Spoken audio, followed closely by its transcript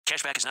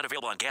Cashback is not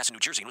available on gas in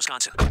New Jersey and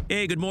Wisconsin.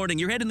 Hey, good morning.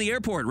 You're heading to the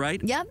airport,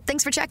 right? Yep,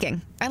 thanks for checking.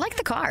 I like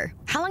the car.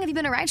 How long have you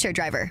been a rideshare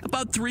driver?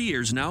 About 3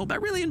 years now. I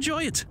really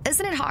enjoy it.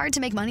 Isn't it hard to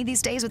make money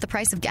these days with the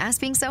price of gas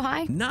being so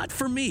high? Not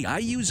for me. I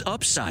use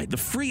Upside, the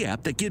free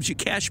app that gives you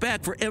cash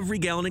back for every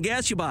gallon of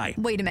gas you buy.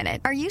 Wait a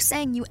minute. Are you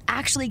saying you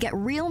actually get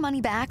real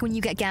money back when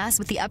you get gas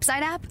with the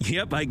Upside app?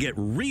 Yep, I get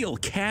real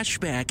cash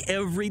back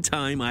every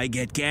time I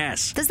get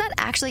gas. Does that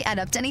actually add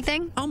up to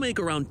anything? I'll make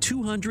around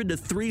 $200 to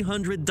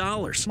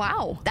 $300.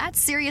 Wow, that's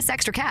serious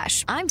extra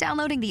cash. I'm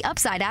downloading the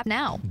Upside app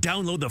now.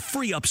 Download the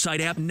free Upside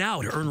app now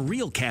to earn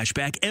real cash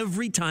back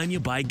every time you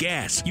buy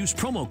gas. Use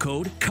promo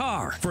code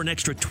CAR for an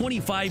extra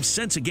 25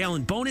 cents a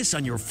gallon bonus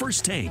on your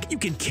first tank. You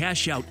can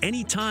cash out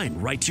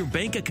anytime right to your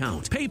bank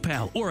account,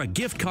 PayPal, or a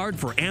gift card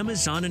for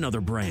Amazon and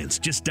other brands.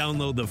 Just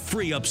download the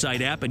free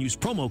Upside app and use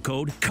promo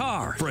code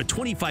CAR for a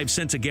 25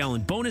 cents a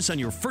gallon bonus on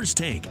your first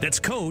tank. That's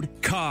code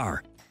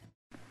CAR.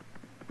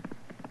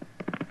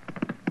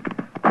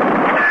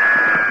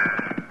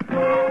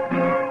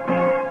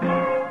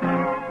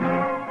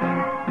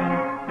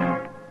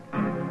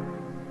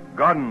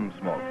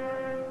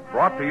 Gunsmoke,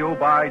 brought to you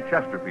by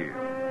Chesterfield,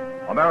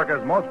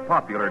 America's most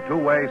popular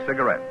two-way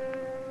cigarette.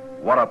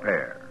 What a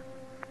pair.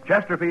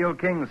 Chesterfield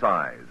King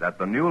Size at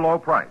the new low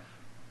price.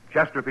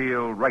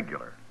 Chesterfield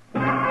Regular.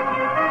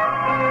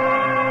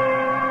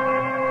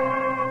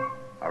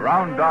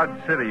 Around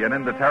Dodge City and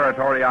in the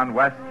territory on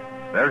West,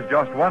 there's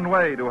just one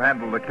way to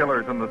handle the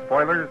killers and the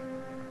spoilers,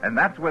 and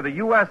that's with a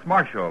U.S.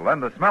 Marshal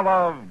and the smell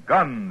of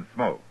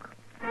Gunsmoke.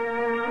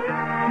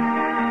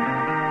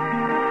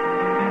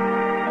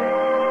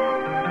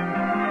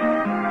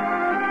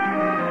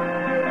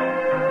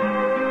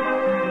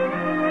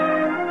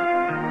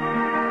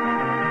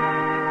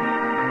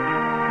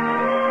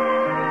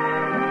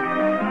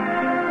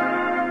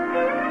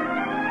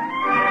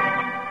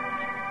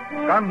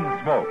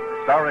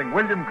 Gunsmoke, starring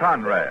William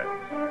Conrad,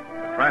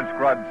 the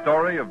transcribed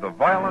story of the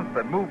violence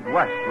that moved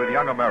west with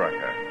young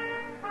America,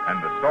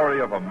 and the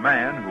story of a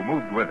man who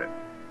moved with it.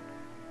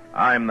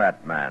 I'm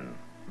that man,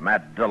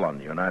 Matt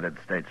Dillon, United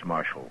States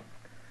Marshal.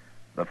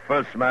 The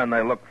first man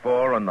they look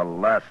for and the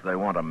last they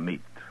want to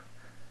meet.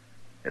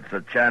 It's a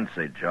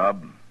chancy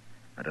job,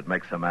 and it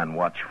makes a man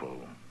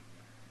watchful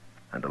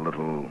and a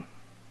little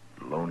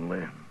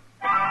lonely.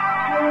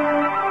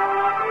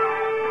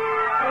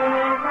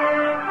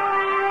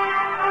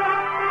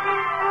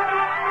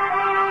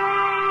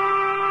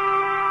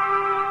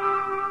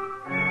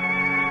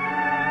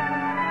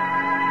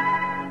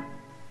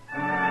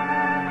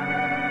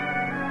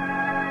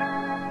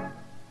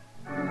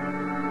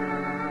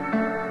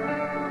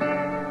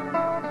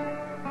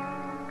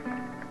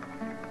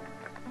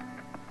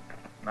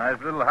 Nice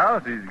little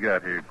house he's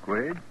got here,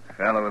 Quade.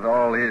 Fellow with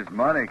all his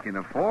money can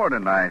afford a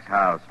nice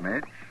house,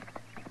 Mitch.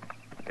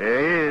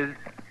 Here he is,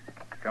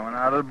 coming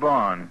out of the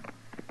barn.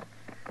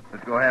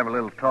 Let's go have a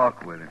little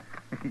talk with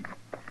him.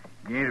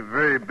 He ain't a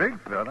very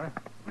big fella.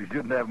 We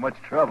shouldn't have much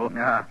trouble.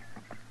 Nah.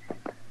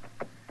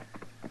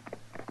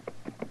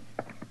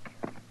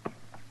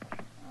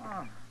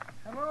 Oh,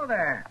 hello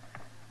there.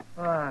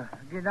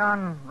 Get down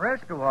and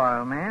rest a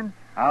while, man.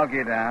 I'll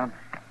get down.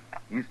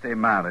 You stay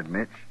mounted,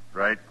 Mitch.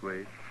 Right,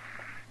 Quade.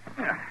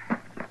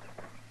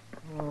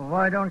 Well,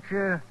 why don't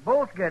you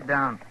both get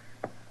down?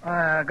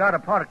 I got a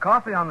pot of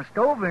coffee on the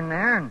stove in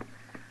there, and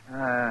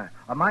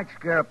I might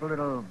scare up a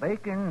little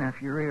bacon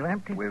if you're real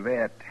empty. We've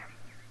ate.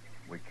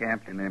 We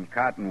camped in them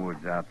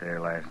cottonwoods out there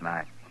last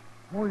night.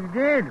 Oh, you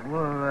did?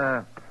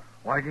 Well,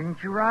 why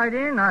didn't you ride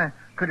in? I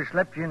could have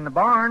slept you in the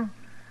barn.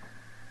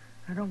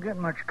 I don't get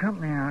much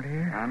company out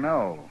here. I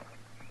know.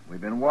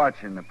 We've been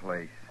watching the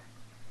place.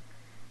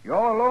 You're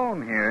all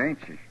alone here,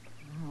 ain't you?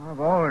 I've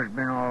always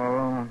been all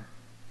alone.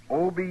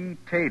 Obie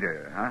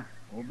Tater, huh?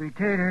 Obie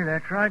Tater,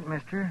 that's right,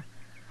 mister.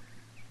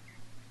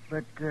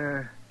 But,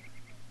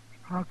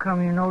 how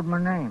come you knowed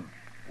my name?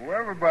 Well,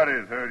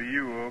 everybody's heard of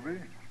you,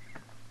 Obie.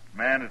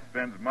 Man that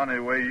spends money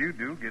the way you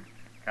do gets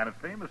kind of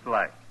famous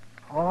like.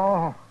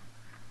 Oh,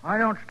 I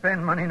don't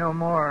spend money no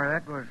more.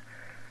 That was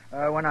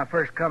when I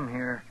first come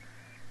here.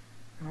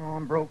 Oh,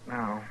 I'm broke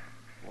now.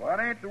 Well, that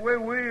ain't the way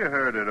we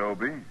heard it,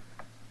 Obie.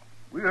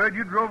 We heard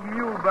you drove a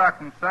mule back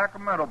from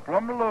Sacramento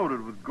plumb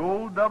loaded with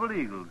gold double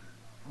eagles.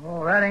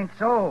 Oh, that ain't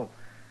so.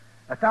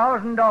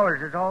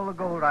 $1,000 is all the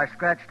gold I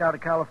scratched out of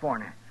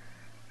California.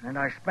 And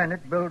I spent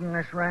it building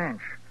this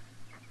ranch.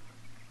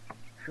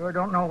 Sure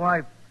don't know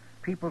why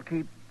people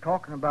keep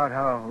talking about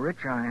how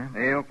rich I am.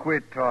 They'll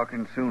quit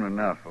talking soon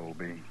enough,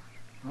 Obie.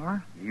 Huh?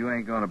 You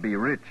ain't gonna be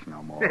rich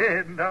no more.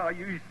 No,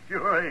 you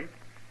sure ain't.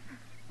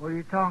 What are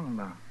you talking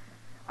about?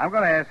 I'm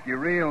gonna ask you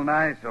real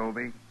nice,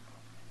 Obie.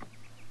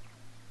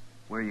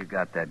 Where you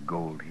got that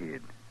gold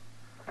hid?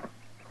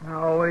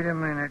 Now, wait a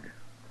minute.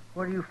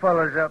 What are you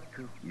fellas up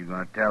to? You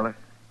gonna tell us?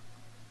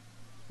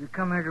 You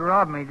come here to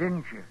rob me,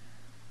 didn't you?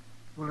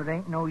 Well, it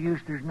ain't no use.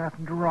 There's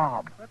nothing to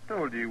rob. I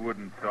told you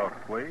wouldn't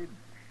talk, Quade.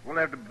 We'll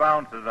have to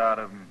bounce it out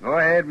of him. Go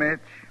ahead, Mitch.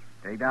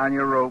 Take down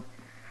your rope.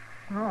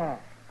 No.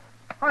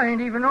 I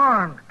ain't even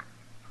armed.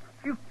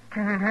 You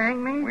can't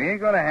hang me. We ain't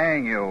gonna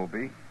hang you,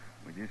 Obie.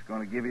 We're just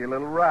going to give you a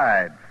little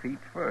ride, feet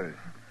first.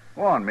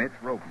 Go on, Mitch,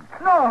 rope him.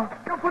 No,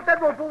 don't put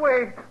that rope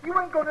away. You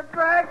ain't going to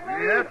drag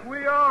me. Yes,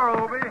 we are,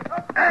 Obie.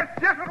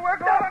 That's just what we're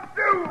going to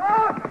do.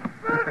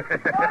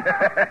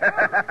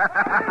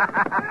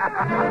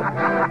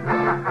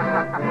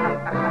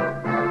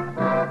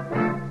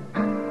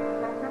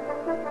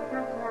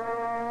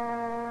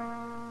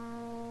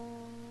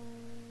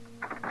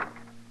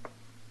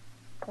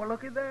 Well,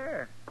 looky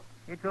there.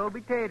 It's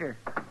Obie Tater.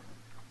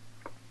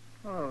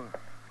 Oh,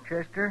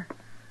 Chester.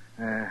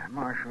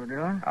 Marshal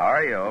Dillon. How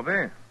are you,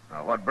 Obie?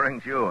 Now, what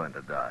brings you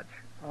into Dodge?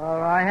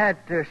 Well, I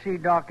had to see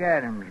Doc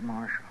Adams,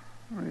 Marshal.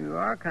 Well, you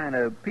are kind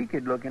of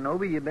peaked looking,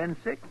 Obie. You been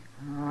sick?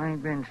 Oh, I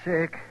ain't been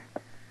sick.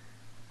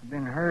 I've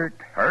been hurt.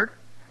 Hurt?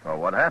 Well,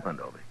 what happened,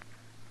 Obie?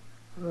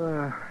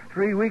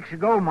 3 weeks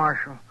ago,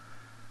 Marshal.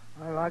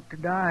 I like to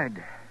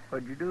died.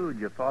 What'd you do?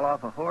 Did you fall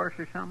off a horse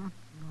or something?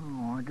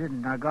 No, I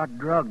didn't. I got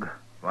drug.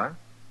 What?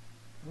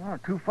 Well,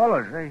 2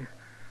 fellas, they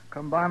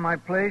come by my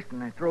place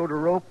and they throwed a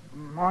rope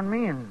on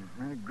me and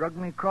they drugged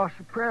me across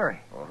the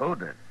prairie. Well, who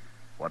did?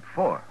 What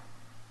for?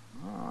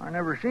 Oh, I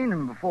never seen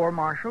them before,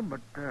 Marshal, but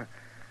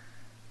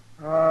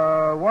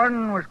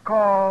one was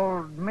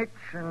called Mitch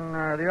and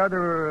the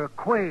other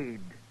Quaid.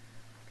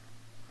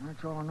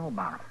 That's all I know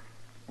about them.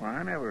 Well,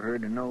 I never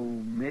heard of no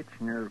Mitch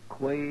nor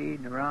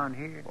Quaid around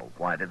here. Well,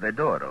 why did they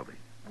do it, Obie?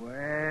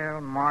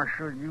 Well,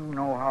 Marshal, you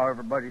know how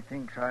everybody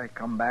thinks I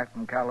come back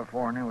from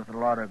California with a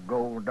lot of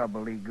gold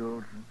double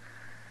eagles,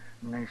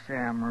 and they say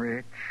I'm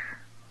rich.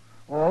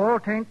 Oh,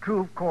 it ain't true,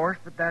 of course,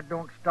 but that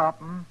don't stop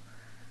them.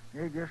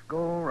 They just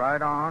go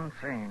right on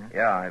saying it.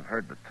 Yeah, I've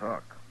heard the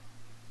talk.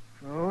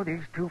 So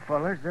these 2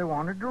 fellas, they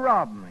wanted to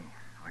rob me.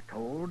 I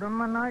told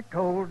them and I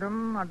told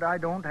them that I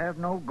don't have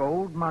no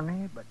gold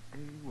money, but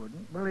they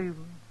wouldn't believe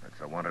me. It's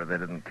a wonder they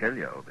didn't kill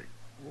you, Obie.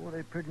 Oh,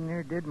 they pretty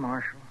near did,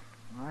 Marshal.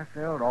 I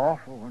felt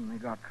awful when they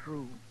got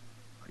through.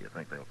 You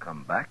think they'll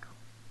come back?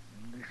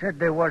 They said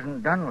they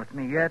wasn't done with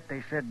me yet.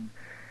 They said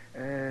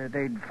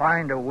they'd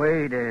find a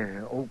way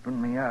to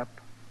open me up.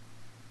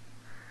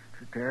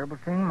 It's a terrible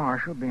thing,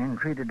 Marshal, being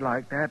treated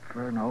like that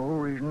for no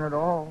reason at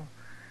all.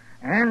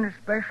 And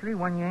especially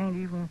when you ain't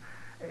even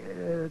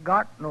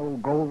got no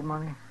gold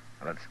money.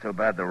 Well, it's too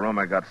bad the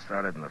rumor got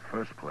started in the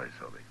first place,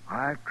 Obie.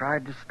 I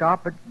tried to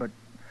stop it, but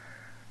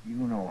you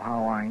know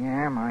how I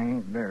am. I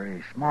ain't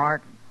very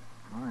smart.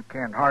 I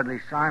can't hardly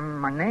sign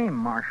my name,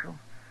 Marshal.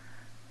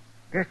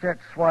 Guess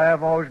that's why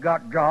I've always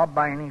got jobbed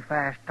by any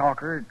fast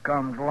talker that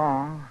comes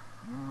along.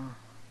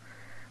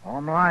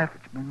 All my life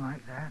it's been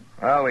like that.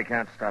 Well, we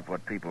can't stop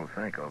what people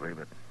think, Obie,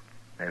 but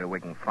maybe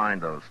we can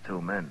find those 2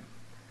 men.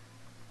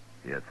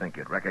 Do you think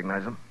you'd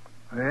recognize them?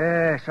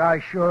 Yes, I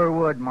sure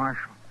would,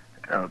 Marshal.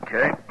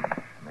 Okay.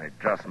 They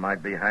just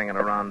might be hanging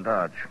around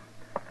Dodge.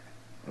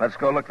 Let's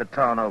go look the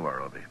town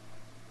over, Obie.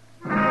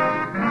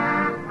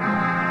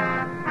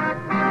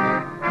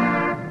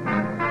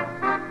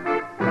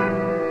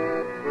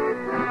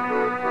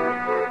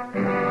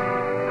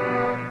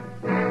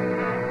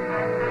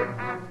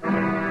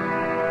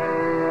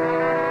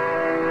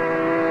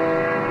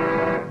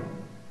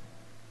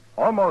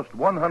 Almost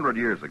 100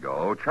 years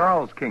ago,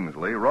 Charles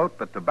Kingsley wrote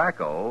that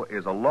tobacco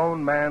is a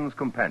lone man's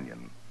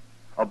companion,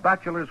 a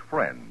bachelor's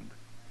friend,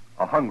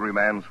 a hungry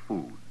man's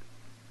food,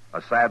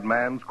 a sad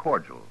man's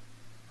cordial,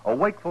 a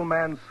wakeful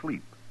man's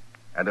sleep,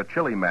 and a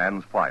chilly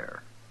man's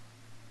fire.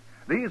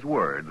 These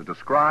words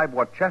describe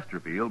what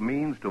Chesterfield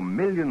means to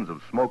millions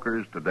of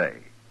smokers today.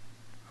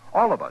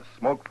 All of us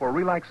smoke for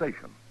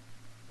relaxation,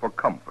 for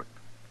comfort,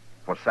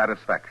 for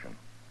satisfaction.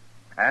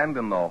 And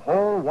in the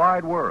whole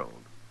wide world,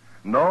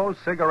 no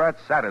cigarette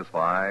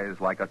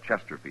satisfies like a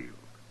Chesterfield.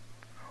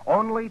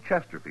 Only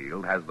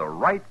Chesterfield has the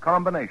right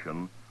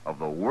combination of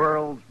the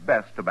world's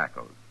best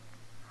tobaccos.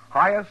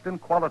 Highest in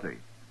quality,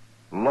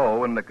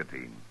 low in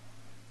nicotine.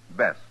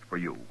 Best for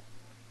you.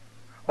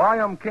 Buy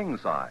 'em king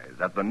size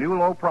at the new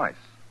low price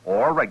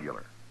or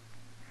regular.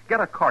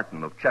 Get a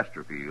carton of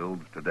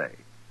Chesterfields today.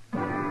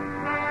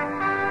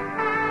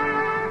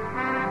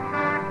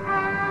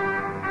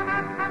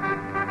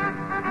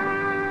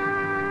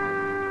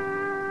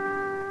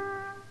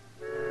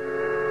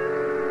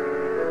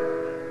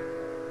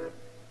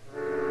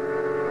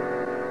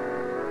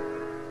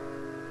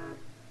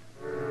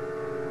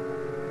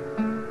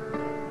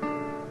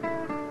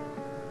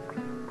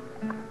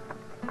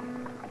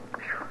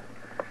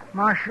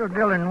 Marshal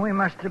Dillon, we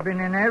must have been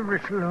in every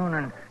saloon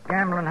and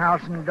gambling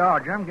house in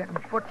Dodge. I'm getting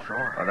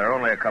footsore. Well, there are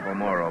only a couple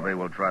more, Obie.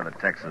 We'll try the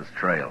Texas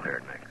Trail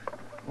here next.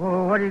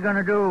 Well, what are you going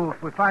to do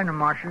if we find them,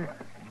 Marshal?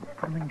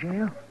 Put them in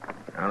jail?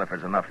 Well, if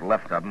there's enough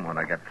left of them when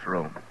I get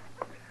through.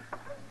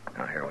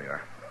 Now, here we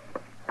are.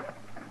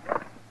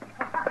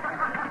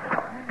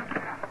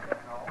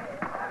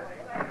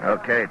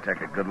 Okay, take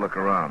a good look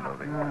around,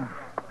 Obie.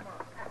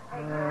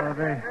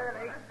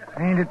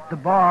 They ain't at the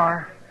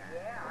bar.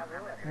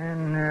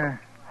 And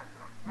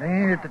they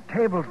ain't at the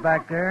tables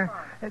back there.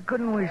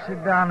 Couldn't we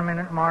sit down a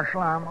minute,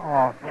 Marshal? I'm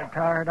awful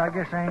tired. I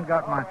guess I ain't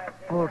got my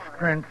full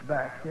strength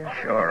back yet.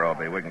 Sure,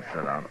 Obie. We can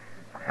sit down.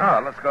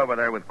 Oh, let's go over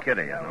there with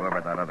Kitty and whoever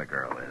that other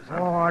girl is. Huh?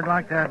 Oh, I'd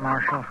like that,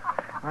 Marshal.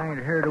 I ain't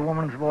heard a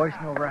woman's voice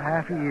in over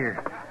half a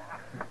year.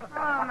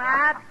 Hello,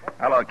 Matt.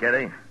 Hello,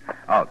 Kitty.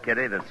 Oh,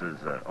 Kitty, this is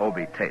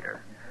Obie Tater.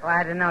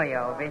 Glad to know you,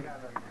 Obie.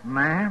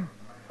 Ma'am?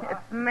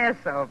 It's Miss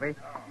Obie.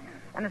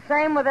 And the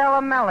same with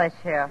Ella Mellish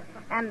here.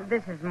 And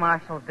this is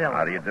Marshall Dillon.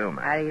 How do you do,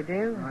 man? How do you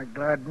do? I'm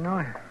glad to know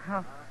you.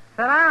 Oh,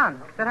 sit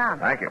down. Sit down.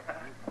 Thank you.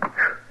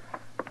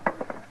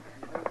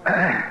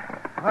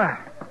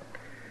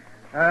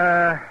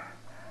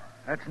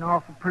 That's an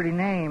awful pretty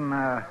name,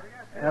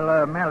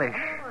 Ella Mellish.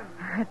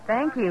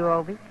 Thank you,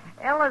 Obie.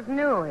 Ella's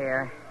new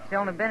here. She's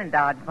only been in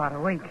Dodge about a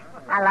week.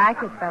 I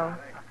like it, though.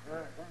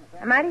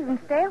 I might even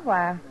stay a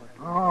while.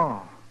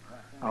 Oh.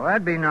 Oh,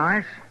 that'd be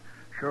nice.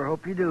 Sure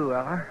hope you do,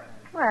 Ella.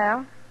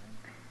 Well,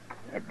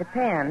 it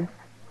depends.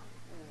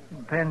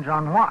 Depends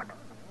on what.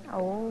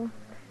 Oh,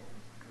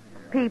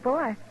 people,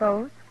 I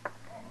suppose.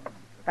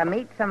 If I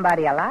meet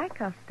somebody I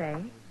like, I'll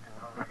stay.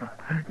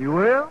 You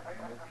will?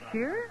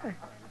 Sure.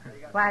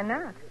 Why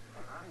not?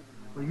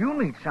 Well, you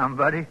meet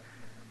somebody.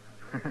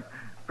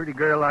 Pretty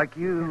girl like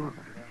you.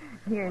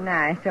 You're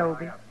nice,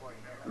 Obie.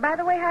 By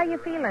the way, how you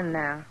feeling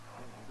now?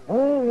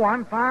 Oh,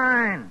 I'm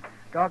fine.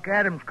 Doc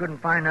Adams couldn't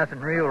find nothing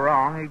real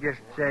wrong. He just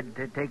said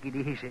to take it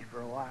easy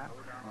for a while.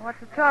 What's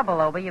the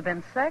trouble, Obie? You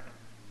been sick?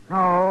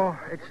 No,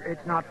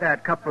 it's not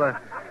that. Couple of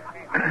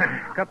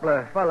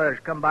fellas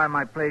come by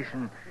my place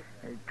and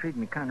treat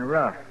me kind of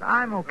rough.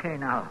 I'm okay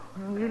now.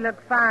 You look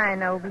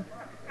fine, Obie.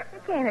 You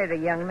can't hurt a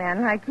young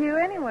man like you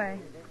anyway.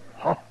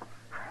 Oh,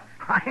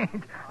 I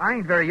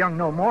ain't very young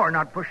no more.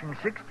 Not pushing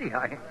 60.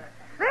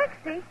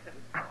 60?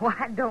 Oh,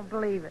 I don't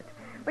believe it.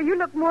 Well, you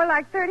look more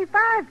like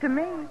 35 to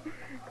me.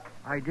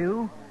 I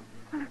do?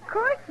 Well, of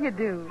course you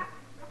do.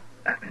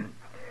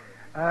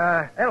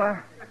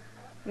 Ella,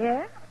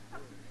 Yeah?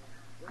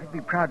 I'd be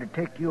proud to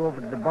take you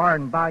over to the bar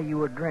and buy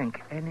you a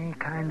drink. Any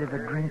kind of a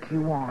drink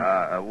you want.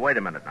 Wait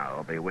a minute now,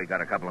 Obie. We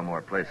got a couple of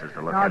more places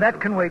to look No, into. that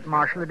can wait,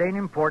 Marshal. It ain't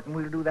important.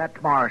 We'll do that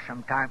tomorrow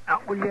sometime.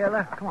 Will you,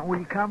 Ella? Come on, will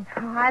you come?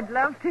 Oh, I'd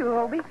love to,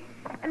 Obie.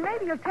 And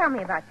maybe you'll tell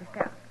me about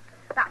yourself.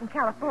 About in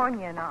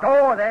California and all.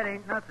 Oh, that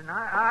ain't nothing.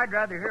 I'd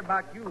rather hear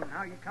about you and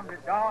how you come to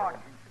Dodge.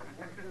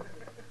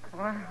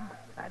 Well,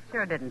 that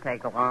sure didn't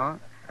take long.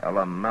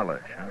 Ella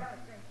Mellish, huh?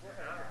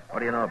 What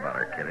do you know about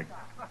her, Kitty?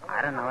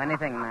 I don't know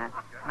anything, Matt.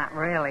 Not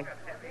really.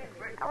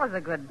 I was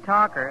a good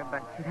talker,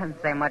 but she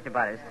doesn't say much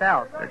about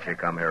herself. Did she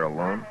come here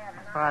alone?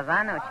 As far as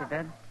I know, she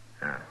did.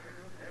 Yeah.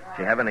 Does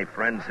she have any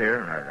friends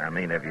here? I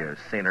mean, have you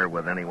seen her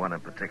with anyone in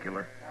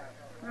particular?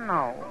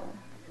 No.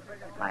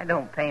 I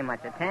don't pay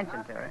much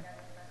attention to her.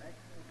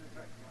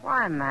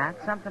 Why, Matt?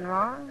 Something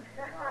wrong?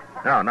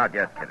 No, not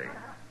yet, Kitty.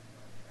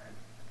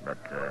 But,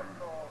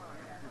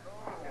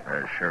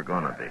 there's sure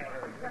gonna be.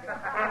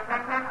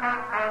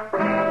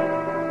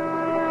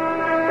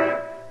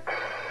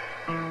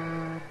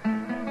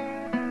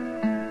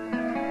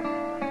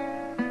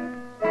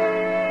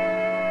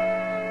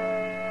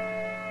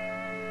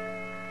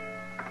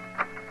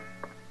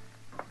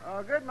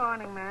 Oh, good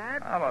morning,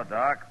 Matt. Hello,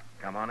 Doc.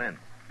 Come on in.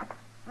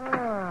 Oh,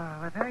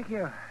 well, thank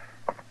you.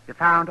 You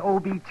found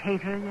Obie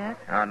Tater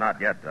yet? Not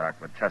yet, Doc,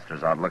 but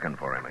Chester's out looking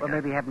for him again. Well,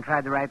 maybe you haven't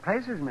tried the right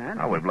places, man.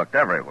 Oh, we've looked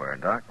everywhere,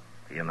 Doc.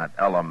 He and that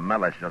Ella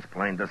Mellish just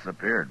plain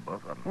disappeared,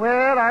 both of them.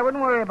 Well, I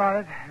wouldn't worry about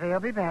it. They'll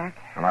be back.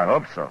 And I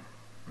hope so.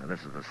 Now, this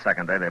is the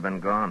second day they've been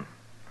gone.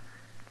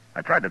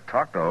 I tried to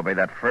talk to Obie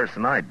that first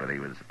night, but he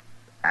was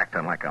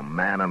acting like a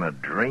man in a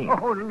dream.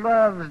 Oh,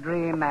 love's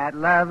dream, Matt.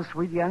 Love's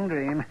sweet young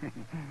dream.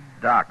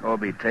 Doc,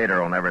 Obie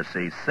Tater will never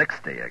see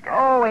 60 again.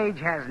 Oh, age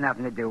has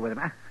nothing to do with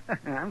him.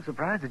 I'm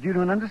surprised that you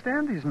don't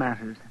understand these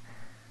matters.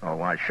 Oh,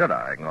 why should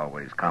I? I can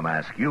always come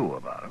ask you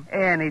about him.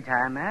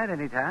 Anytime, Matt,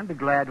 anytime. Be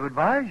glad to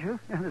advise you.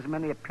 There's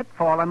many a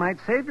pitfall I might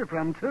save you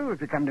from, too, if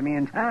you come to me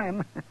in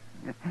time.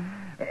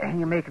 And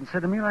you may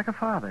consider me like a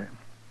father.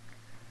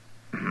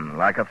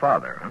 Like a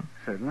father, huh?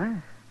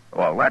 Certainly.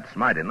 Well, that's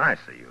mighty nice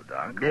of you,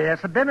 Doc.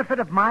 Yes, the benefit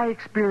of my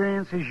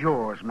experience is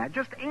yours, Matt.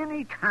 Just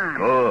any time.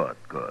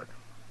 Good.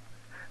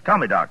 Tell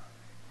me, Doc,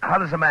 how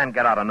does a man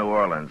get out of New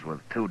Orleans with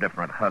two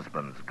different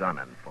husbands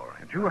gunning for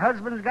him? Two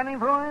husbands gunning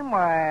for him?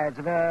 Why, it's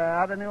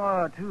out of New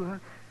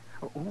Orleans.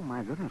 Oh,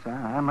 my goodness,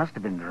 I must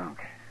have been drunk.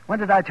 When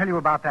did I tell you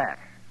about that?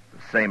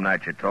 The same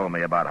night you told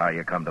me about how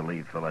you come to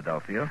leave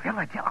Philadelphia.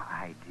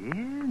 I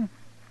did?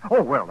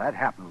 Oh, well, that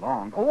happened a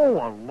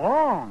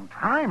long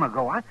time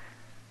ago.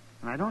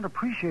 And I don't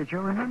appreciate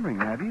your remembering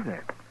that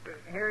either.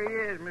 Here he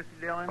is, Mr.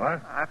 Dillon.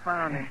 What? I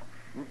found him.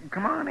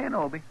 Come on in,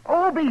 Obie.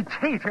 Obie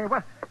Tater?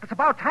 Well, it's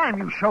about time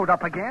you showed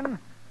up again.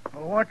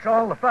 Well, what's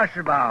all the fuss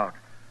about?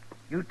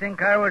 You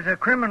think I was a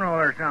criminal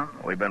or something?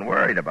 We've been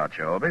worried about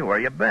you, Obie. Where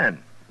you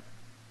been?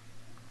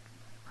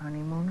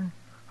 Honeymooning?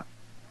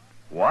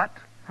 What?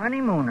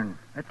 Honeymooning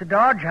at the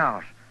Dodge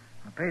House.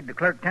 I paid the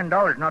clerk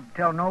 $10 not to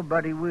tell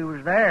nobody we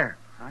was there.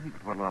 I need to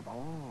pull up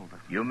all this.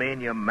 You mean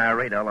you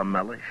married Ella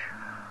Mellish?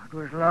 It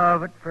was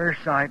love at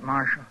first sight,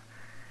 Marshal.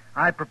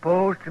 I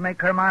proposed to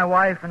make her my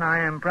wife, and I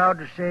am proud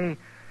to say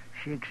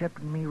she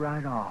accepted me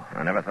right off.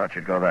 I never thought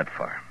you'd go that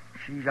far.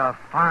 She's a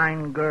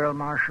fine girl,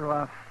 Marshal,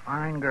 a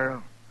fine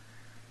girl.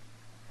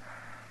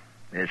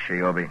 Is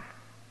she, Obie?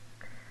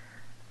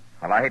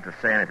 Well, I hate to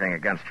say anything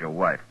against your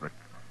wife, but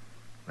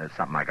there's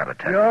something I got to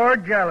tell you. You're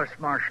jealous,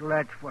 Marshal.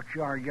 That's what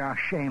you are. Yeah,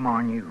 shame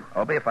on you.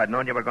 Obie, if I'd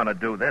known you were going to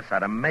do this,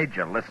 I'd have made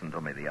you listen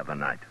to me the other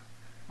night.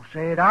 Well,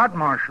 say it out,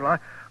 Marshal. I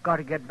got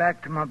to get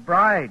back to my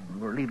bride.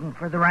 We're leaving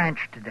for the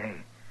ranch today.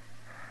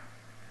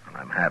 And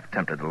I'm half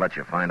tempted to let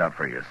you find out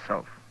for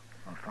yourself.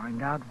 I'll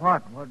find out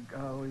what? What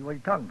are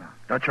you talking about?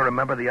 Don't you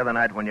remember the other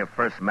night when you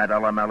first met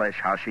Ella Mellish,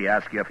 how she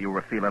asked you if you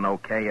were feeling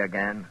okay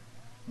again?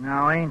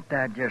 Now, ain't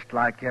that just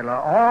like Ella?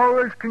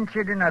 Always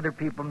considering other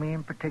people, me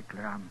in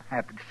particular, I'm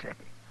happy to say.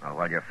 Well,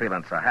 while you're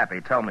feeling so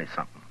happy, tell me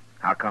something.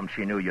 How come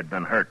she knew you'd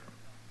been hurt?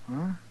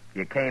 Huh?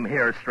 You came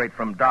here straight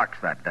from Doc's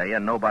that day,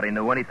 and nobody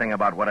knew anything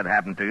about what had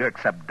happened to you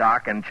except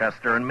Doc and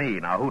Chester and me.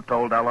 Now, who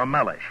told Ella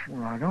Mellish?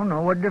 Well, I don't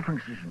know. What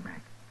difference does it make?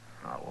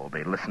 Oh,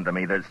 Obie, listen to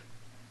me. There's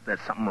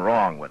something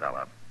wrong with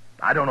Ella.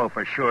 I don't know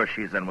for sure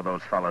she's in with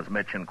those fellas,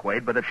 Mitch and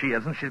Quaid, but if she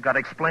isn't, she's got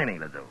explaining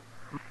to do.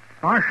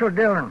 Marshal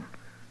Dillon,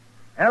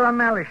 Ella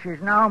Mellish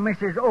is now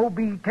Mrs.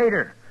 O.B.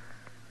 Tater.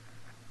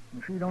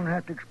 And she don't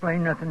have to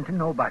explain nothing to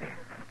nobody.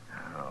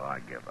 Oh, I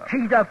give up.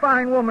 She's a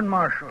fine woman,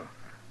 Marshal,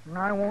 and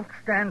I won't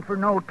stand for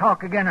no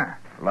talk again her.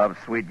 Love's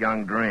sweet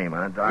young dream,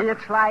 huh, Doc?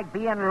 It's like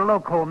being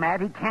loco,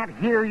 Matt. He can't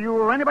hear you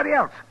or anybody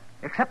else,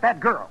 except that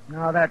girl.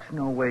 Now, that's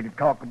no way to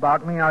talk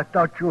about me. I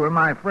thought you were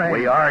my friend.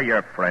 We are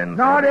your friends.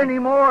 Not Obie.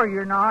 anymore,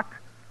 you're not.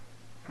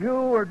 You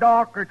or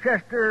Doc or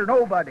Chester or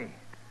nobody.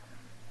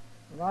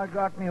 Well, I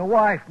got me a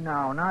wife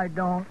now, and I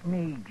don't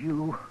need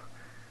you.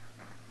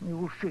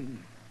 You'll see.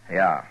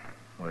 Yeah,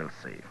 we'll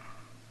see.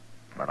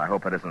 But I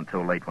hope it isn't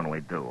too late when we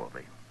do,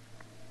 Obie.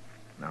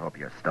 And I hope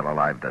you're still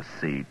alive to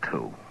see,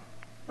 too.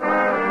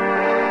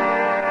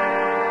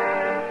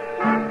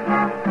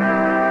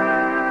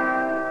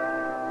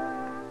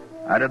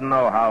 I didn't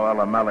know how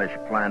Ella Mellish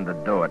planned to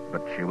do it,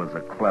 but she was a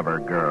clever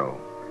girl.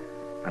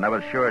 And I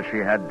was sure she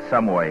had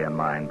some way in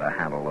mind to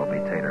handle Obie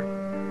Tater.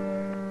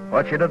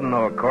 What she didn't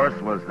know, of course,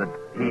 was that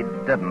he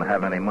didn't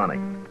have any money,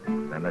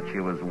 and that she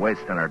was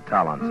wasting her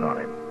talents on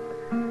him.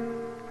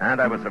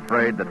 And I was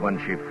afraid that when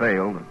she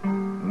failed,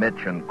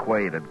 Mitch and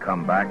Quaid had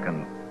come back,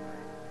 and,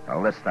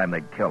 well, this time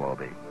they'd kill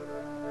Obie.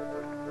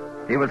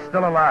 He was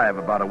still alive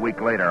about a week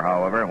later,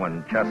 however,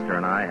 when Chester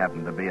and I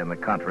happened to be in the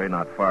country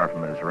not far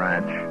from his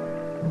ranch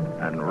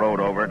and rode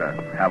over to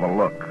have a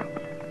look.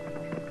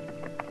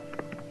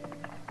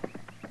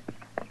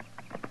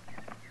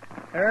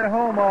 They're at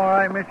home, all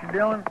right, Mr.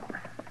 Dillon.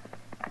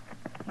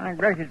 My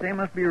gracious, they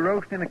must be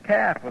roasting a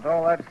calf with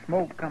all that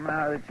smoke coming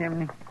out of the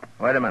chimney.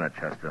 Wait a minute,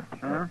 Chester.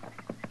 Huh?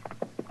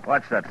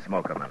 Watch that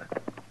smoke a minute.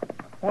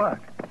 What?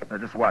 Now,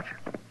 just watch it.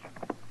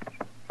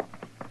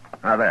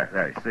 Now,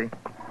 there, you see?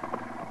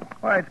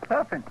 Why, it's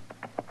puffing.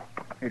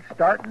 It's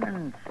starting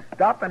and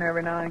stopping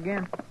every now and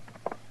again.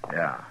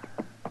 Yeah.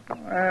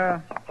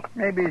 Well,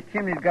 maybe his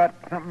chimney's got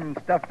something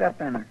stuffed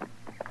up in it.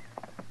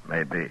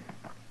 Maybe.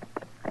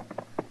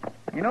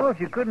 You know, if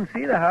you couldn't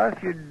see the house,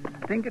 you'd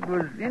think it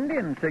was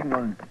Indian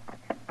signaling.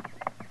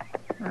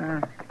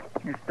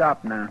 You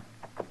stop now.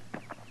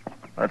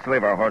 Let's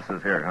leave our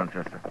horses here, huh,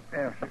 Chester?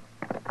 Yes, sir.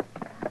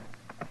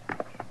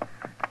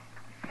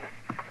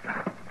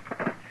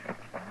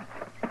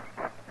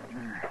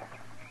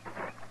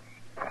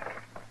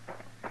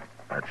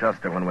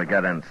 Chester, when we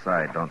get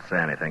inside, don't say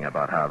anything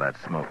about how that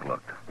smoke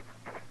looked.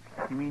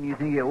 You mean you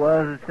think it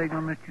was a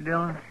signal, Mr.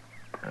 Dillon?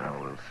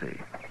 We'll see.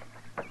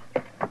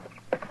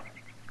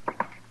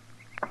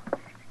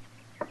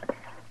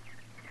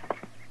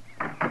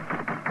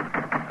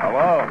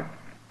 Hello?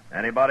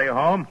 Anybody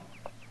home?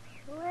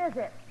 Who is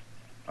it?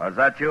 Is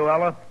that you,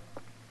 Ella?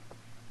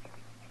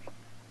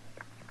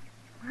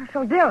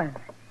 Marshal Dillon.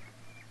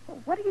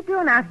 What are you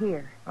doing out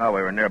here? Oh,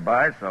 we were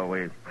nearby, so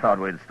we thought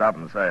we'd stop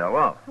and say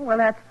hello. Well,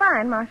 that's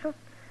fine, Marshal.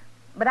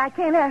 But I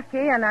can't ask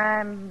you, and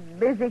I'm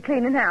busy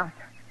cleaning house.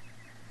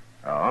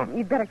 Oh?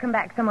 You'd better come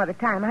back some other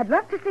time. I'd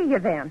love to see you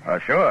then.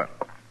 Sure.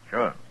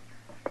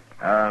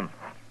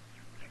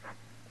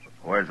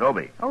 Where's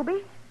Obie?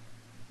 Obie?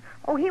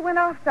 Oh, he went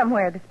off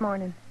somewhere this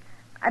morning.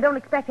 I don't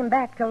expect him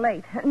back till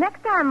late.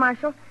 Next time,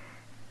 Marshal,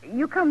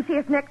 you come see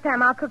us next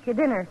time. I'll cook you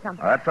dinner or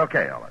something. That's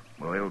okay, Ella.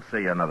 We'll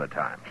see you another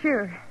time.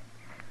 Sure.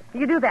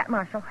 You do that,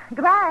 Marshal.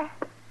 Goodbye.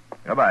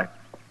 Goodbye.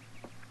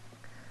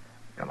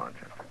 Come on,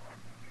 Chester.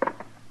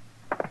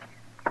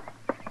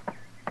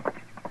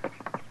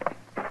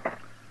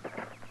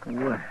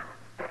 Well,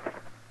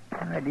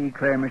 I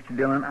declare, Mr.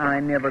 Dillon, I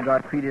never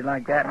got treated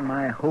like that in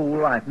my whole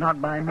life,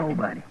 not by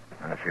nobody.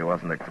 She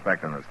wasn't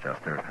expecting us,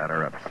 Chester. It had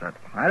her upset.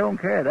 I don't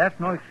care. That's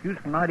no excuse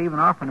for not even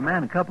offering a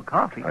man a cup of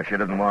coffee. She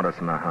didn't want us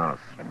in the house.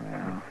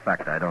 Yeah. In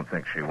fact, I don't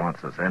think she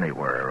wants us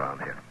anywhere around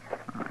here.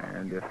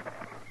 I guess.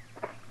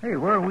 Hey,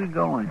 where are we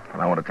going?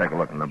 Well, I want to take a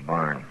look in the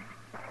barn.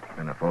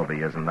 And if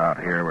Obie isn't out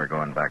here, we're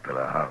going back to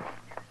the house.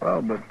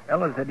 Well, but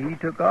Ella said he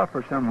took off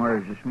for somewhere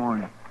this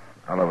morning.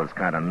 Ella was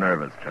kind of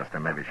nervous, Chester.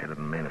 Maybe she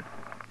didn't mean it.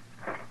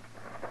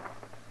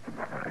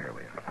 Here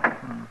we are.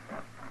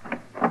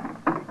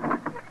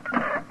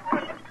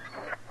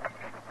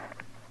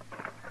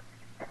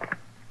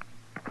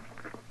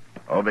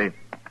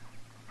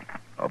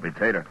 Obie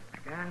Tater.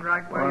 Stand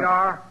right where you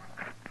are.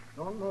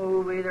 Don't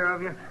move, either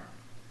of you.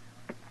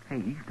 Hey,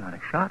 he's got a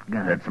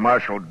shotgun. It's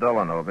Marshal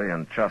Dillon, Obie,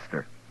 and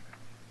Chester.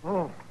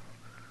 Oh.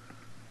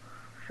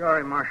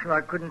 Sorry, Marshal.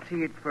 I couldn't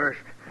see it first.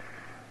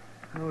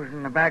 I was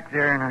in the back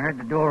there, and I heard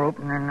the door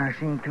open, and I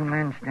seen two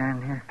men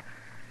stand here.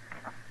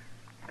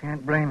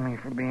 Can't blame me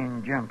for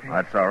being jumpy.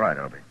 That's all right,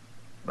 Obie.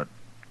 But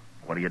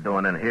what are you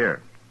doing in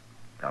here?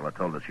 Ella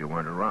told us you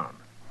weren't around.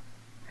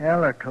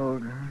 Ella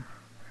told her.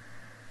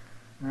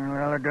 Well,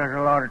 Ella does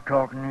a lot of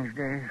talking these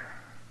days.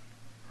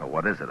 Well,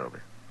 what is it, Obie?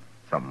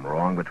 Something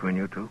wrong between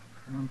you two?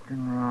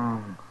 Something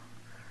wrong.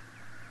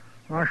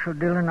 Marshal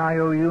Dillon, I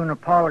owe you an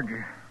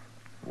apology.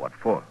 What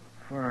for?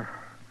 For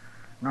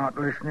not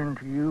listening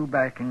to you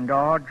back in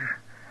Dodge.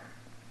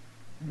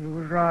 You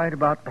was right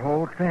about the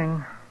whole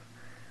thing.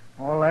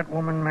 All that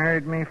woman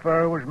married me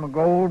for was my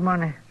gold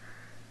money.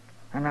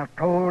 And I've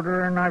told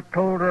her and I've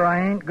told her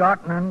I ain't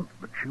got none,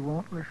 but she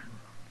won't listen.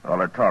 All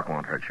her talk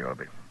won't hurt you,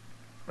 Obie.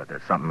 But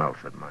there's something else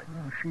that might.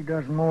 Well, she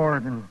does more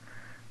than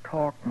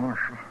talk,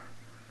 Marshal.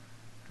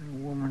 The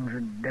woman's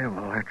a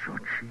devil, that's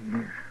what she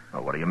is.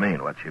 Well, what do you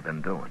mean? What's she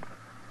been doing?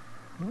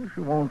 Well,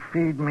 she won't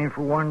feed me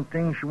for one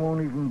thing. She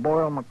won't even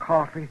boil my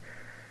coffee.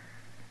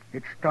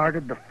 It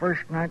started the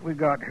first night we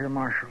got here,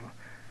 Marshal.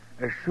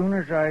 As soon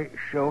as I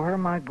show her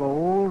my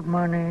gold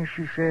money,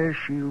 she says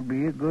she'll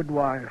be a good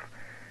wife.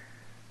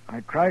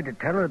 I tried to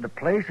tell her the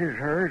place is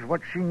hers,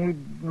 what she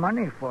need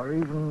money for,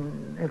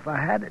 even if I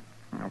had it.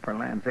 Well, for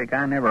land's sake,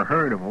 I never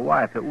heard of a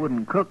wife that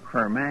wouldn't cook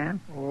for a man.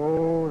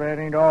 Oh, that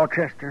ain't all,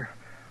 Chester.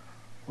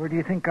 Where do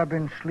you think I've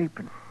been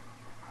sleeping?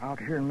 Out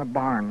here in the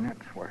barn,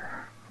 that's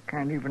where.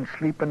 Can't even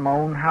sleep in my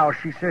own house.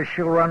 She says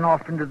she'll run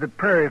off into the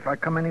prairie if I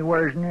come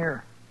anywheres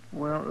near.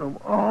 Well,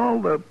 of all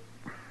the...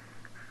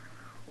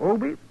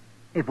 Obie,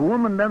 if a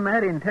woman done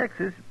that in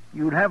Texas,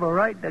 you'd have a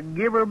right to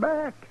give her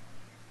back.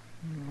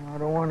 I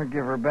don't want to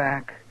give her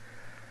back.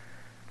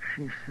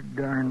 She's so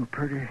darn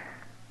pretty.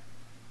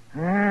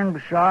 And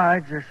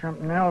besides, there's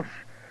something else.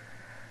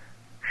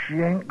 She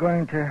ain't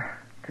going to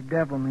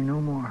devil me no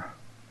more.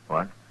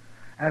 What?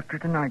 After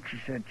tonight, she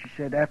said. She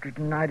said after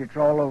tonight it's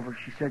all over.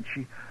 She said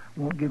she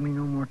won't give me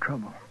no more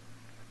trouble.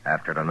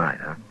 After tonight,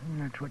 huh?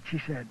 That's what she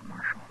said,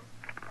 Marshal.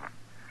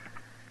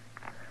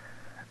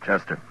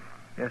 Chester.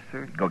 Yes,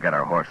 sir? Go get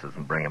our horses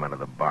and bring them into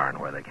the barn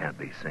where they can't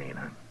be seen,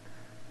 huh?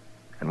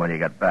 And when you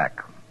get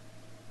back,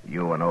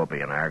 you and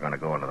Obie and I are going to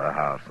go into the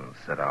house and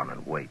sit down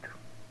and wait.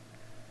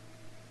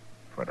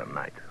 For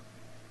tonight.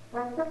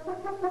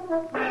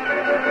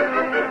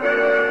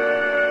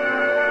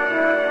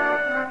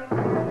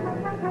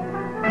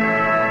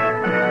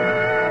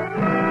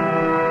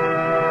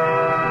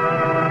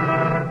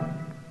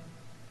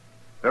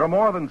 There are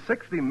more than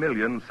 60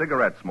 million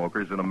cigarette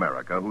smokers in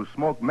America who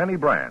smoke many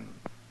brands.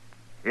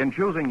 In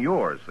choosing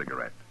your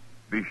cigarette,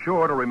 be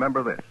sure to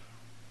remember this.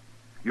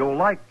 You'll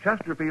like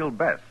Chesterfield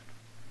best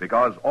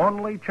because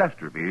only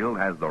Chesterfield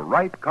has the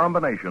right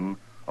combination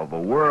of the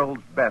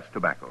world's best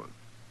tobaccos.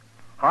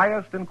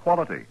 Highest in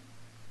quality,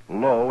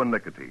 low in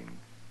nicotine.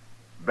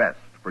 Best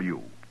for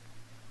you.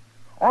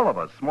 All of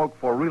us smoke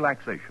for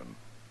relaxation,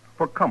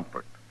 for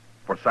comfort,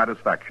 for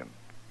satisfaction.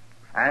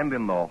 And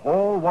in the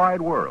whole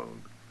wide world,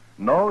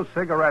 no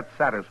cigarette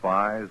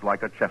satisfies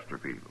like a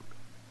Chesterfield.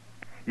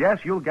 Yes,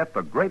 you'll get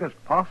the greatest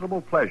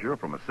possible pleasure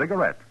from a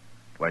cigarette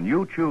when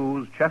you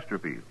choose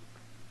Chesterfield,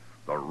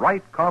 the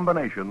right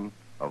combination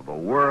of the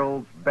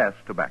world's best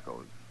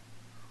tobaccos.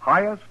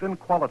 Highest in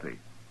quality,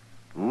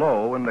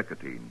 low in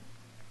nicotine.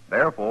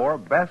 Therefore,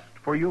 best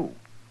for you.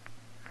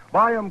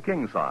 Buy 'em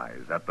king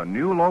size at the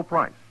new low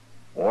price,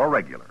 or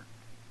regular.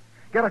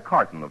 Get a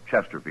carton of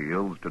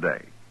Chesterfields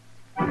today.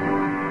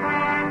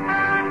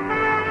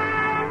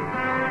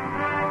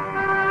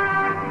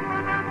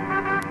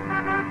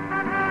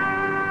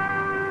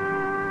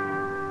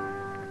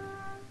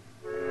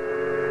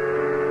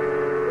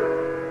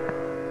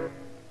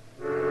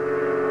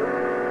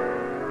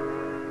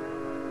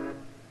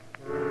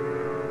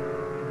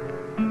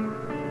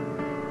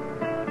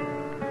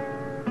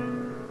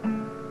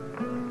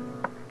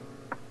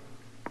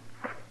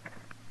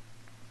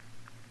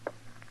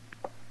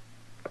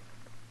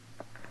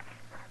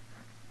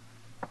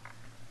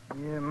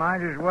 You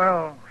might as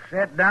well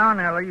sit down,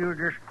 Ella. You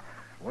just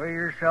wear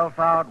yourself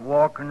out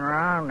walking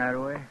around that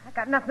way. I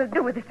got nothing to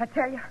do with this, I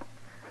tell you.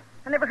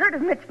 I never heard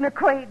of Mitch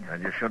McQuaid.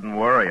 And you shouldn't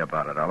worry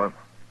about it, Ella.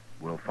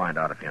 We'll find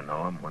out if you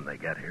know him when they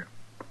get here.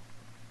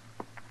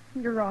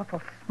 You're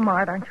awful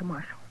smart, aren't you,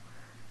 Marshal?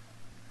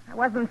 I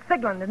wasn't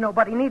signaling to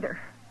nobody, neither.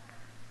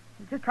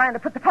 I was just trying to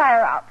put the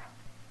fire out.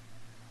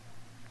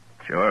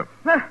 Sure.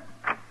 Huh.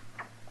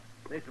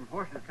 There's some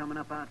horses coming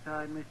up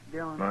outside, Mr.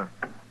 Dillon. Huh?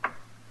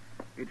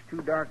 It's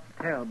too dark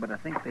to tell, but I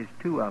think there's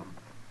two of them.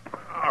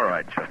 All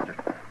right, Chester.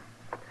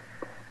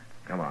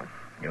 Come on.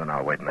 You and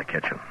I'll wait in the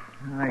kitchen.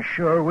 I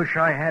sure wish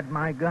I had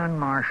my gun,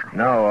 Marshal.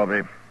 No,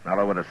 Obie.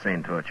 Ella would have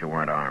seen to it you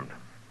weren't armed.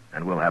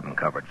 And we'll have them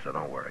covered, so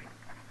don't worry.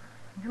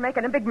 You're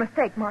making a big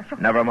mistake,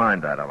 Marshal. Never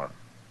mind that, Ella.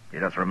 You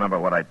just remember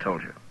what I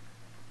told you.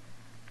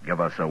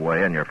 Give us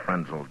away and your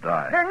friends will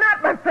die. They're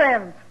not my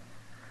friends.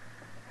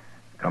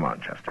 Come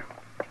on, Chester.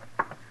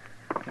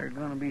 They're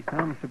going to be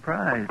some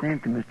surprised,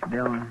 ain't they, Mr.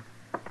 Dillon?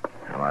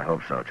 Well, I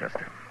hope so,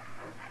 Chester.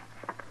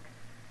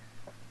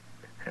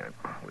 Here,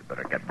 we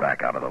better get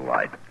back out of the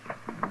light.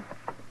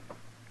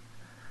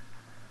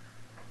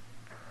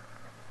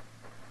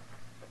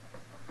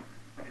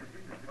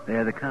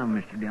 There they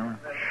come, Mr. Dillon.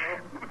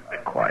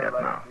 Quiet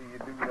now. You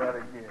do that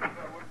again.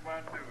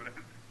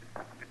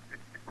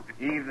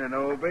 Evening,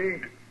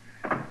 Obie.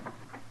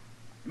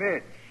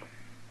 Mitch,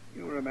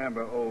 you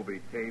remember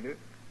Obie Tater?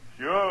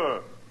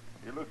 Sure.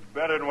 He looks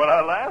better than when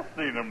I last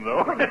seen him,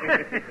 though.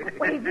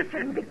 Wait, you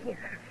shouldn't be here.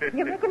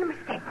 You're making a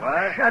mistake.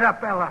 What? Shut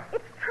up, Ella.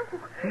 It's true.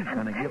 He's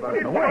going to give us What are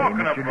you away, talking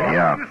Mr. about? Dillon.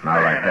 Yeah, Just all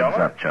right, saying, heads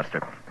Ella. up,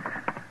 Chester.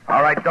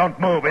 All right, don't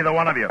move, either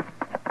one of you.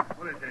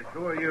 What is this?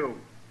 Who are you?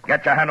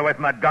 Get your hand away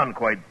from that gun,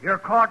 Quaid. You're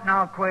caught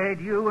now,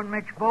 Quaid. You and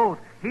Mitch both.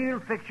 He'll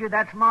fix you.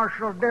 That's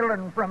Marshal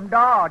Dillon from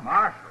Dodge.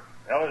 Marshal.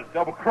 Ella's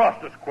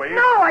double-crossed us, Quaid.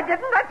 No, I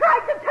didn't. I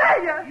tried to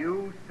tell you.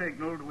 You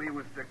signaled we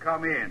was to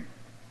come in.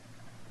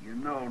 You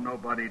know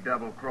nobody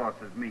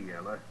double-crosses me,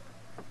 Ella.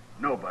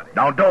 Nobody.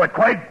 Don't do it,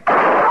 Quaid.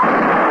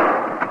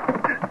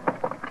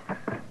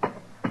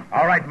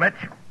 All right, Mitch.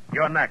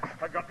 You're next.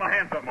 I got my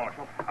hands up,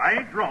 Marshal. I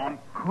ain't drawn.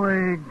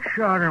 Quaid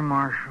shot her,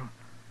 Marshal.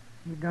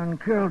 He done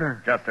killed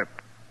her. Chester.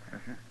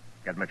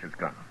 Get Mitch's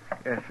gun.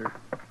 Yes, sir.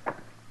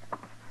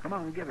 Come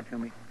on, give it to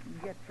me.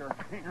 Get your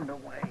hand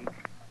away.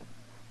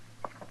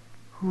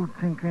 Who'd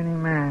think any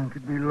man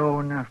could be low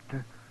enough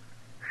to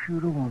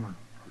shoot a woman?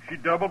 She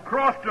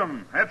double-crossed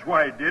him. That's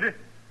why he did it.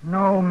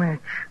 No, Mitch.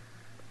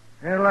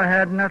 Ella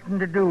had nothing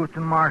to do with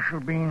the Marshal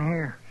being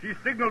here. She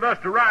signaled us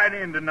to ride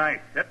in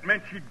tonight. That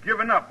meant she'd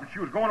given up and she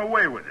was going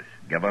away with us.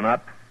 Given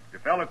up?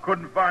 If Ella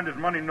couldn't find his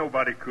money,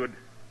 nobody could.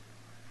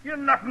 You're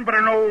nothing but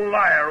an old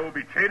liar,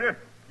 Obie Tater.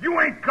 You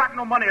ain't got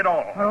no money at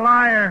all. A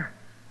liar.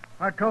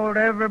 I told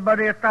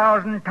everybody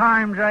 1,000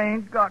 times I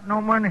ain't got no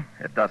money.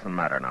 It doesn't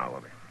matter now,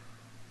 Obie.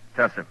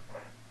 Chester,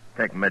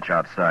 take Mitch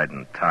outside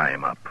and tie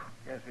him up.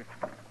 Yes, sir.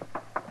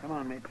 Come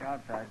on, Mitch,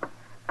 outside.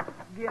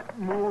 Get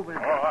moving.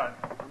 All right.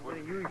 I'm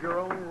going to use your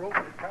own rope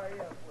to tie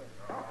you up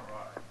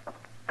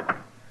with.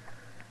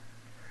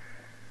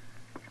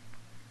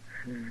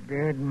 She's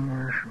dead,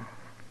 Marshal.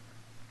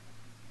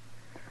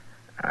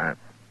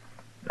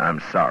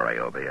 I'm sorry,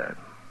 Obie.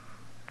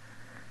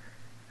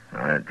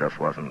 It just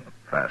wasn't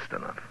fast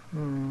enough.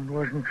 It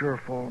wasn't your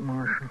fault,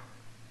 Marshal.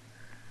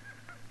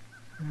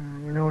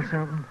 You know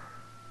something?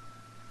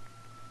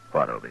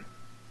 What, Obie?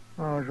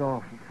 I was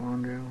awful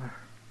fond of Ella.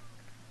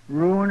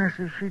 Ruinous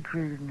as she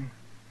treated me.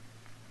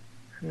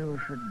 She was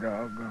so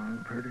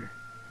doggone pretty.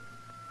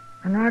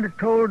 And I'd have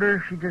told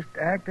her she just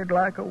acted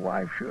like a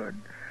wife should.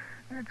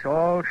 That's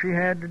all she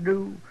had to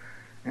do.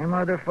 Them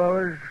other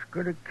fellas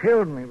could have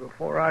killed me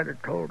before I'd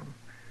have told them.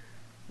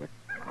 But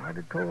I'd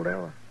have told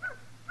Ella.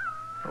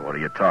 Well, what are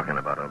you talking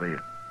about, Obie?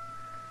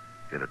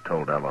 You'd have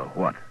told Ella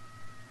what?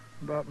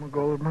 About my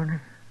gold money.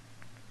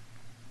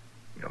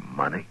 Your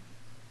money?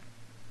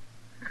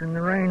 It's in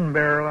the rain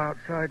barrel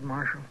outside,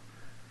 Marshal.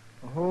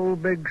 A whole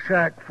big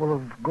sack full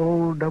of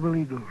gold double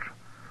eagles.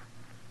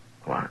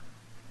 What?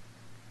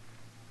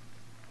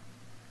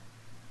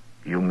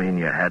 You mean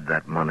you had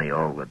that money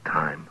all the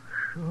time?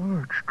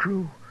 Sure, it's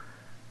true.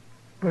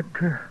 But,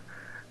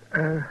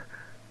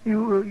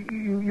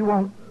 you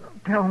won't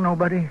tell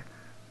nobody,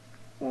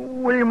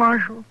 will you,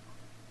 Marshal?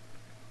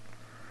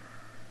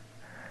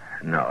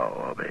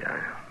 No, Obie,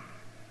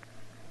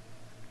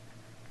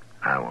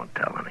 I won't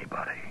tell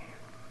anybody.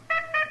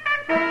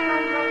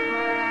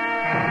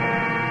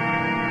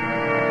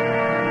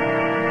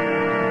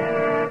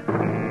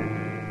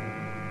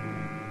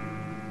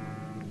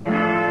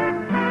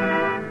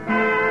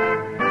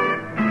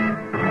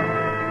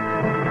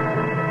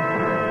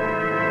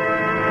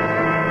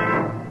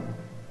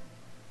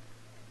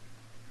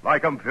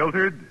 Like 'em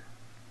filtered?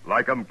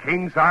 Like 'em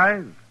king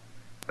size?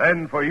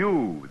 Then for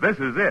you, this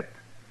is it.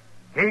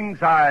 King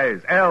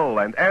size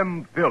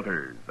L&M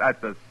filters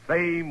at the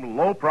same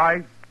low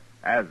price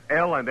as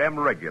L&M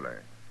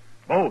regular.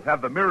 Both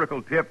have the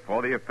miracle tip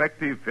for the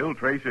effective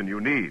filtration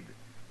you need.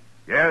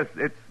 Yes,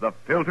 it's the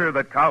filter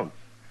that counts.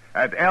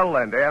 And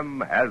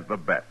L&M has the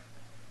best.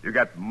 You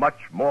get much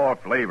more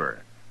flavor,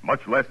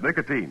 much less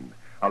nicotine,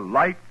 a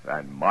light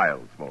and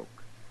mild smoke.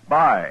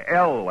 Buy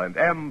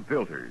L&M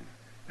filters.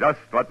 Just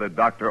what the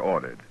doctor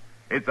ordered.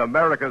 It's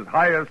America's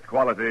highest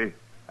quality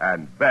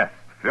and best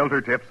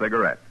filter tip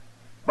cigarette.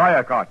 Buy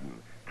a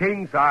carton,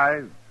 king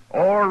size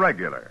or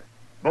regular.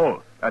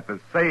 Both at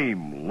the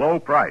same low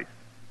price.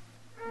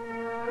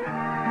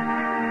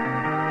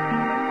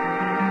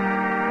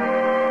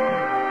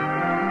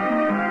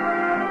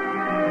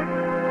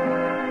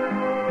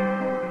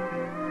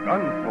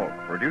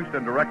 Gunsmoke, produced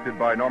and directed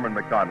by Norman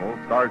McDonald,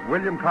 stars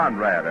William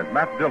Conrad as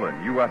Matt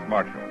Dillon, U.S.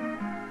 Marshal.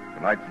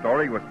 Tonight's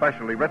story was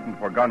specially written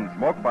for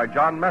Gunsmoke by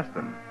John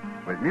Meston,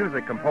 with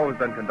music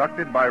composed and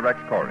conducted by Rex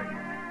Corey.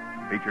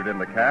 Featured in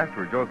the cast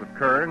were Joseph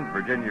Kearns,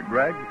 Virginia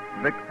Gregg,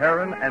 Vic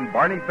Perrin, and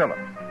Barney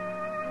Phillips.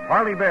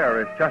 Harley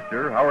Bear is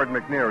Chester, Howard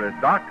McNear is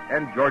Doc,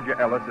 and Georgia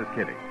Ellis is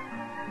Kitty.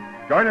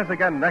 Join us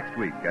again next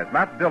week as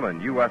Matt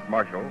Dillon, U.S.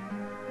 Marshal,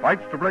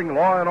 fights to bring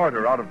law and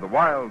order out of the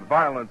wild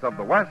violence of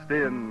the West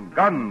in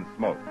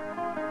Gunsmoke.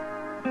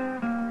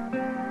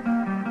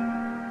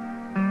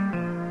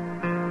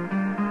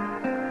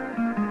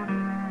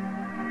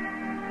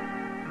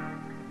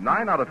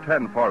 9 out of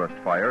 10 forest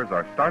fires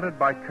are started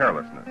by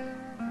carelessness.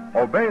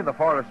 Obey the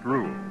forest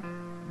rules.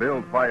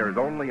 Build fires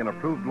only in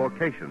approved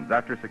locations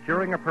after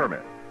securing a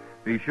permit.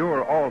 Be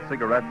sure all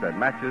cigarettes and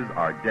matches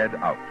are dead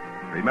out.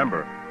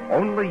 Remember,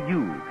 only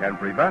you can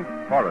prevent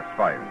forest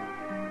fires.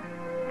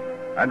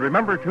 And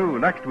remember, too,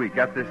 next week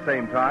at this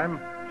same time,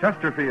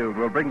 Chesterfield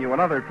will bring you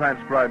another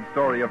transcribed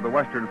story of the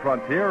Western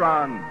frontier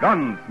on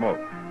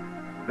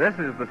Gunsmoke. This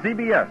is the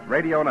CBS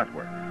Radio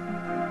Network.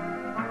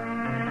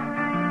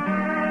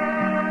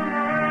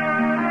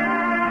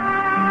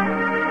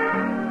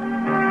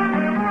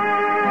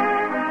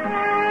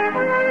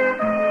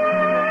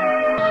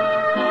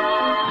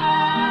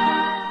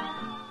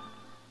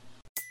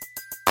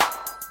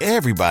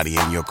 Everybody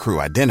in your crew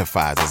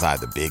identifies as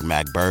either Big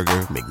Mac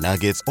Burger,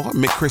 McNuggets, or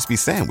McCrispy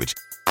Sandwich.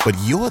 But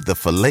you're the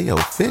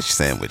Filet-O-Fish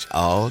Sandwich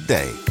all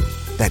day.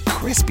 That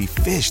crispy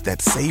fish,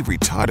 that savory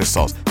tartar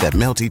sauce, that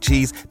melty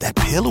cheese, that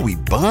pillowy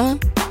bun.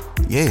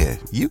 Yeah,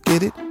 you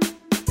get it.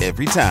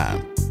 Every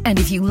time. And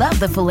if you love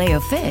the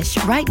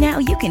Filet-O-Fish, right now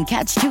you can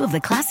catch 2 of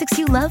the classics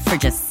you love for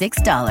just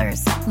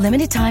 $6.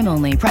 Limited time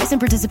only. Price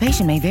and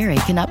participation may vary.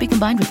 Cannot be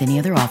combined with any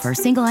other offer.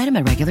 Single item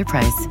at regular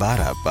price.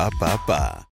 Ba-da-ba-ba-ba.